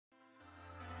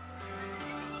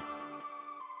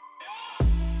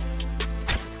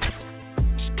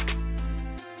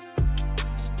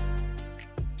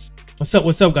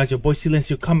What's up, guys? Your boy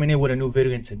SILENZIO coming in with a new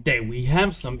video, and today we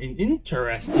have some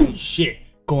interesting shit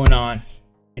going on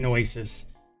in Oasis,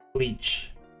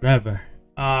 Bleach, whatever.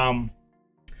 So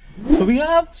we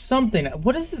have something.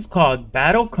 What is this called?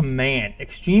 Battle Command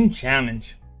Extreme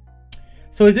Challenge.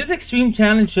 So is this Extreme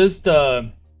Challenge just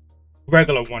a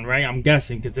regular one, right? I'm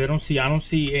guessing because I don't see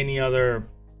any other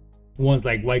ones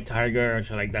like White Tiger or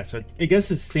shit like that. So I guess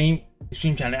it's the same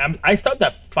Extreme Challenge. I stopped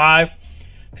at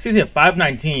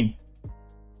 519.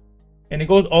 And it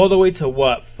goes all the way to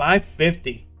what?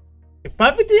 550. If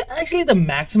 550 is actually the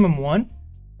maximum one,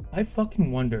 I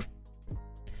fucking wonder.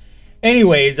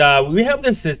 Anyways, we have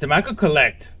this system. I could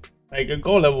collect. I could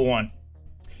go level 1.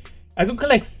 I could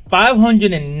collect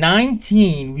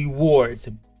 519 rewards,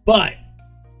 but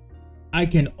I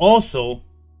can also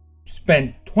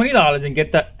spend $20 and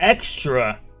get the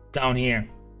extra down here.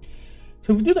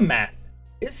 So if we do the math,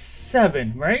 it's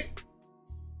 7, right?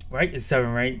 Right? It's 7,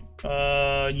 right?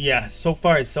 Yeah, so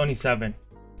far it's only 7.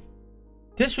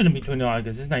 This shouldn't be $20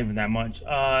 because it's not even that much.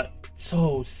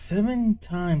 So 7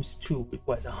 times 2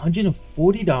 was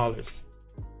 $140.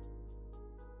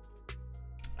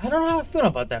 I don't know how I feel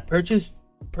about that. Purchase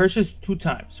 2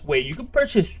 times. Wait, you can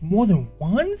purchase more than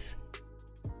once?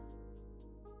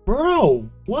 Bro,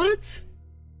 what?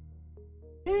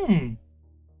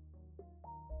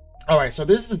 Alright, so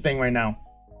this is the thing right now.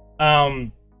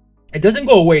 It doesn't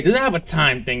go away. It doesn't have a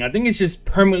time thing. I think it's just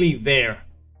permanently there.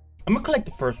 I'm gonna collect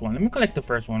the first one. Let me collect the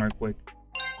first one real quick.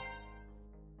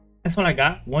 That's what I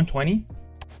got. 120.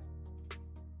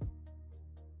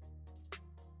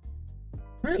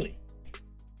 Really?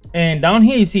 And down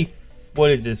here you see,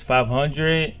 what is this?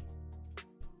 500.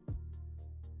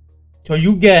 So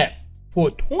you get,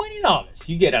 for $20,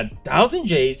 you get 1,000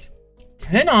 J's,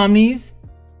 10 Omnis,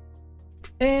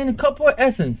 and a couple of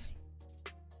Essence.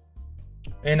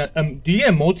 And do you get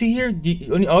a multi here?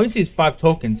 All you see is 5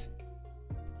 tokens.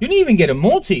 You didn't even get a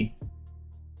multi.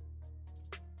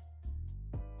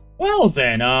 Well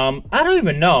then, I don't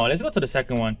even know. Let's go to the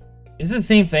second one. Is it the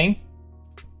same thing?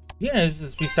 Yeah, this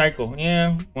is recycle.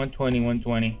 Yeah, 120,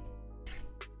 120.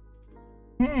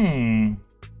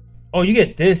 Oh, you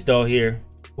get this though here.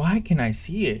 Why can I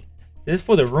see it? This is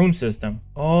for the rune system.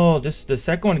 Oh, this the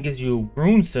second one gives you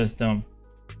rune system.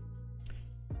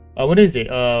 What is it?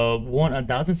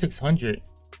 1,600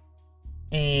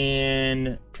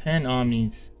 and 10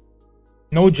 Omnis.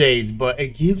 No J's, but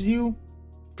it gives you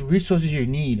the resources you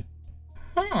need.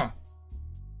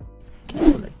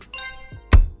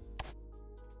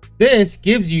 This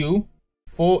gives you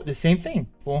for the same thing,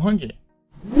 400.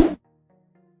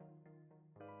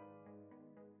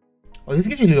 Oh, this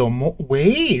gives you a little more.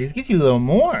 Wait, this gives you a little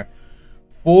more.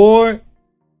 4,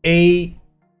 8,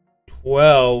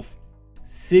 12.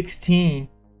 16,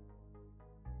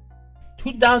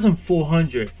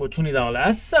 2,400 for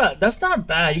 $20. That's not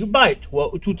bad. You can buy it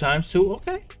 2 times too.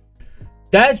 Okay,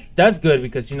 that's good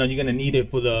because you know you're gonna need it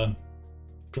for the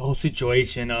whole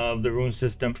situation of the rune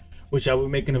system, which I will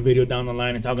be making a video down the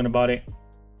line and talking about it.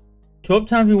 12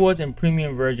 times rewards and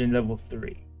premium version level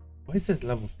 3. Why is this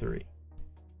level 3?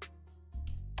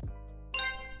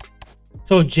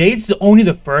 So Jade's only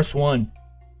the first one.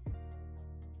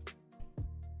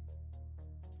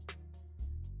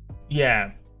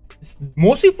 Yeah, it's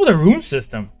mostly for the rune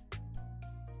system.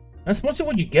 That's mostly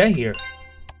what you get here.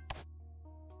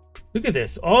 Look at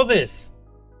this, all this.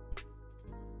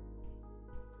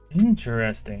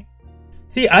 Interesting.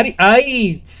 See,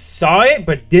 I saw it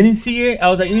but didn't see it. I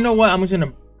was like, you know what? I'm just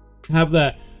gonna have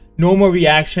the normal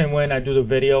reaction when I do the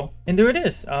video, and there it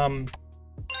is.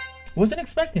 Wasn't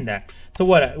expecting that. So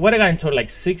what I got in total, like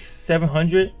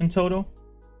 600-700 in total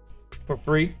for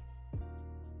free.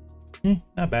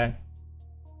 Not bad.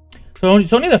 So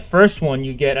it's only the first one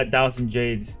you get 1,000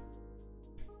 Jades.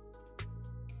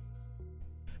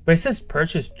 But it says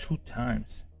purchase 2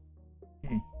 times.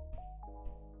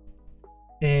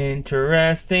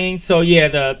 Interesting. So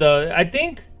yeah, I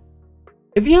think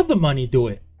if you have the money, do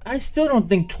it. I still don't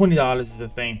think $20 is the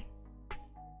thing.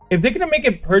 If they're gonna make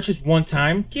it purchase 1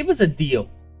 time, give us a deal.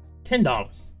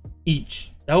 $10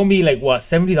 each. That would be like what,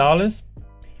 $70?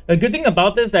 The good thing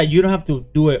about this is that you don't have to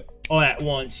do it all at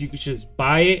once. You could just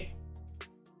buy it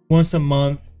once a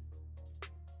month,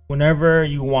 whenever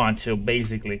you want to.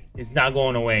 Basically, it's not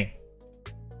going away.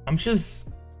 I'm just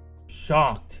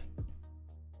shocked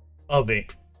of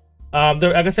it. Like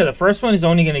I said, the first one is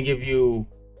only gonna give you,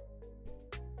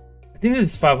 I think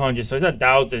this is 500, so it's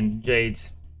 1,000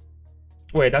 Jades.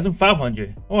 Wait,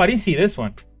 1,500. Oh, I didn't see this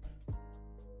one.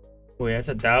 Wait, that's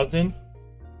 1,000.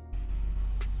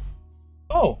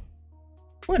 Oh,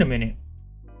 wait a minute.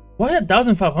 Why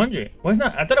 1,500? Why is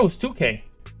not? I thought it was 2K.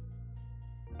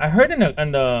 I heard in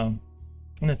the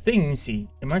thing. Let me see.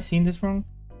 Am I seeing this wrong?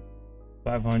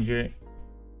 500.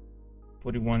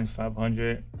 41 is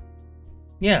 500.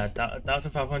 Yeah,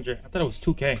 1,500. I thought it was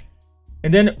 2K.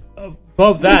 And then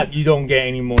above that, you don't get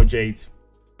any more jades.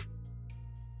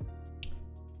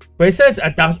 But it says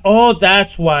 1,000. Oh,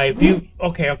 that's why. If you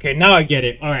okay, now I get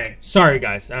it. All right, sorry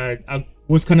guys, I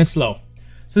was kind of slow.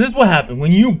 So this is what happened.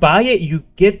 When you buy it, you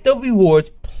get the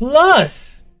rewards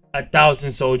plus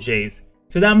 1,000 soul jades.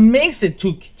 So that makes it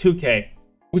 2K,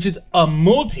 which is a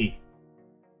multi.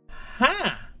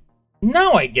 Ha!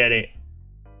 Now I get it.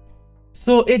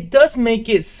 So it does make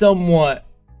it somewhat.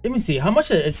 Let me see. How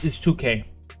much is 2K?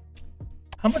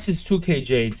 How much is 2K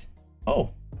jades?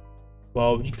 Oh,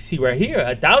 well, you can see right here,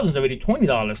 1,000 is already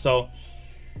 $20. So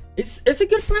it's a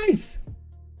good price.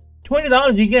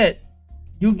 $20 you get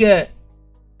 2K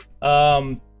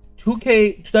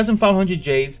 2,500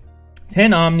 jades,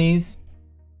 10 omnis.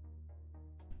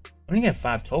 I only get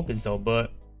 5 tokens though,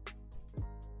 but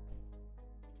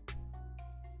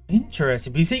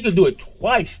interesting. But you say you could do it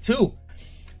twice too.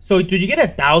 So do you get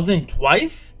 1,000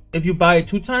 twice if you buy it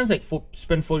 2 times, like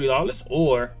spend $40,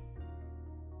 or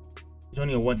it's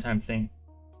only a one-time thing?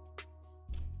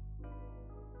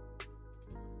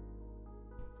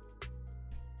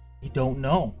 We don't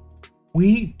know.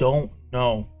 We don't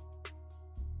know.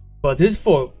 But this is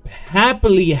for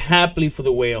happily for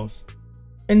the whales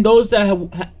and those that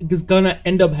is gonna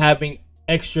end up having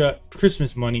extra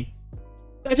Christmas money.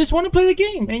 I just want to play the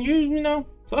game, and you know,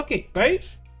 fuck it, right?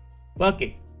 Fuck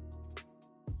it.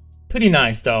 Pretty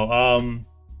nice though.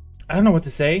 I don't know what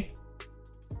to say.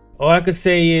 All I could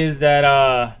say is that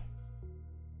I'm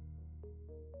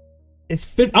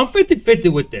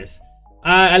 50-50 with this.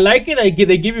 I like it.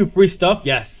 They give you free stuff.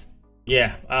 Yes.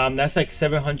 Yeah. That's like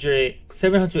 700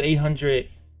 800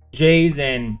 J's,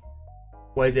 and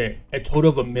what is it? A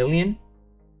total of 1 million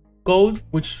gold,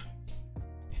 which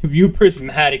if you're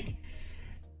prismatic,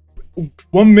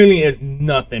 1 million is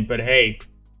nothing, but hey,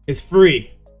 it's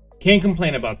free. Can't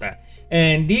complain about that.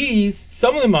 And these,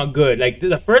 some of them are good. Like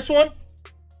the first one,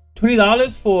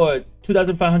 $20 for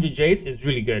 2,500 jades is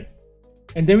really good.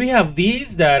 And then we have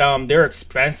these that they're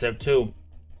expensive too.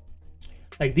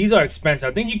 Like these are expensive.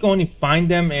 I think you can only find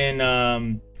them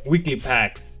in weekly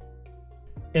packs.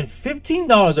 And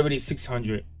 $15 already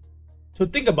 600. So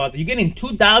think about it. You're getting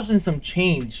 2,000 some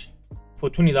change for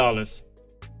 $20.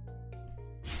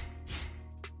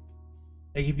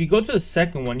 Like if you go to the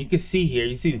second one, you can see here,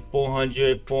 you see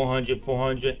 400, 400,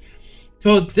 400.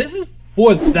 So this is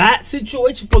for that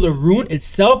situation. For the rune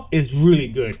itself is really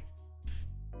good.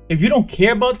 If you don't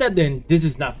care about that, then this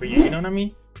is not for you. You know what I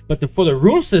mean? But for the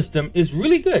rune system is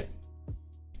really good.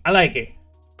 I like it.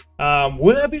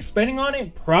 Will I be spending on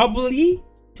it? Probably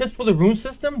just for the rune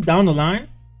system down the line,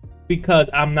 because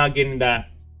I'm not getting that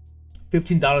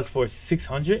 $15 for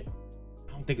 600.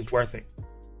 I don't think it's worth it.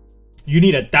 You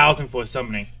need 1,000 for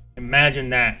summoning. Imagine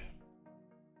that.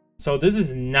 So this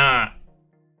is not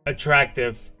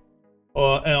attractive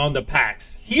on the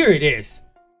packs. Here it is.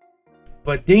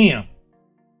 But damn,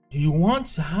 do you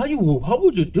want? How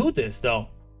would you do this though?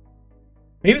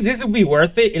 Maybe this would be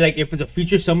worth it. Like if it's a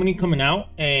feature summoning coming out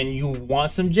and you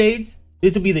want some jades,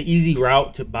 this would be the easy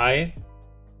route to buy it.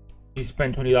 You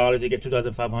spend $20, you get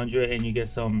 2,500, and you get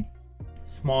some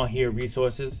small here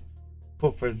resources.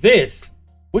 But for this,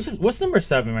 what's number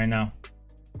 7 right now?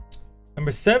 Number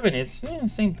 7 is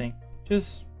same thing.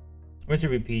 Just rinse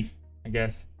and repeat, I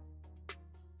guess.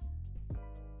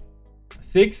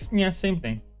 6, yeah, same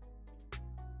thing.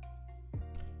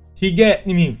 So you get,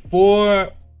 4,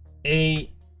 8,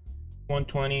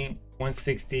 120,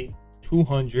 160,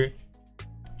 200,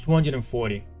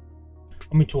 240.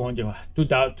 200,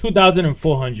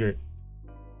 2,400.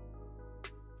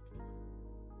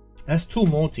 That's 2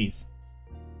 multis.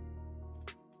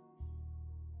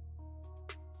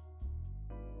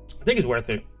 I think it's worth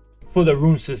it for the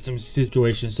rune system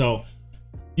situation. So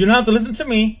you don't have to listen to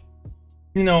me.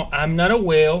 You know, I'm not a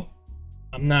whale.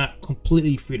 I'm not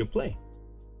completely free to play.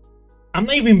 I'm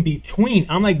not even between.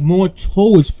 I'm like more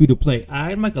towards free to play.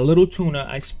 I'm like a little tuna.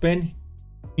 I spend,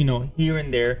 here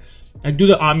and there. I do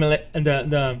the omelet and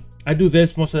I do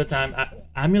this most of the time.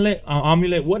 Omelet,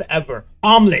 whatever.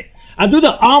 Omelet. I do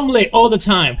the omelet all the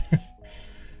time.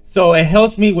 So it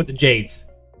helps me with the jades.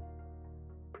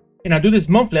 And I do this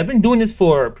monthly. I've been doing this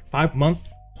for 5 months,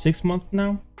 6 months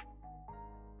now.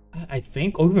 I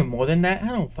think, or even more than that. I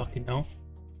don't fucking know.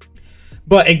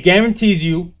 But it guarantees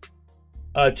you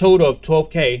a total of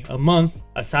 12K a month,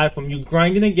 aside from you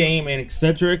grinding the game and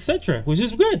etc., which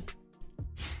is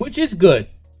good.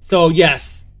 So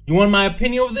yes, you want my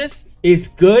opinion of this? It's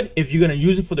good if you're gonna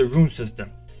use it for the rune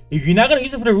system. If you're not gonna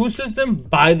use it for the root system,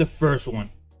 buy the first one,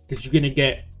 because you're gonna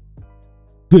get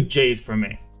good J's from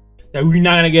it that we're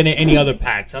not gonna get in any other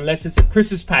packs, unless it's a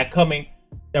Christmas pack coming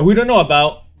that we don't know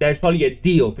about. That's probably a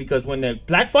deal, because when the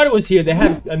Black Friday was here, they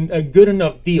had a good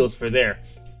enough deals for there.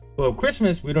 But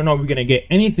Christmas, we don't know if we're gonna get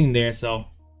anything there, so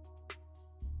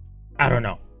I don't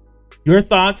know. Your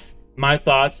thoughts, my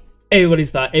thoughts,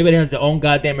 everybody's thought. Everybody has their own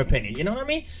goddamn opinion. You know what I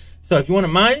mean? So if you want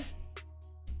mines,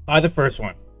 buy the first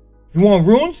one. If you want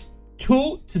runes,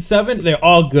 2 to 7, they're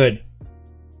all good.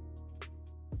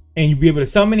 And you'll be able to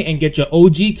summon it and get your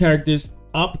OG characters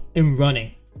up and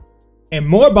running. And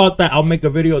more about that, I'll make a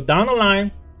video down the line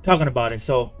talking about it.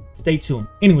 So stay tuned.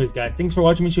 Anyways, guys, thanks for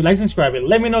watching. Make sure you like, subscribe, and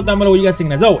let me know down below what you guys think.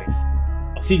 And as always,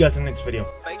 I'll see you guys in the next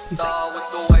video. Peace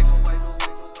out.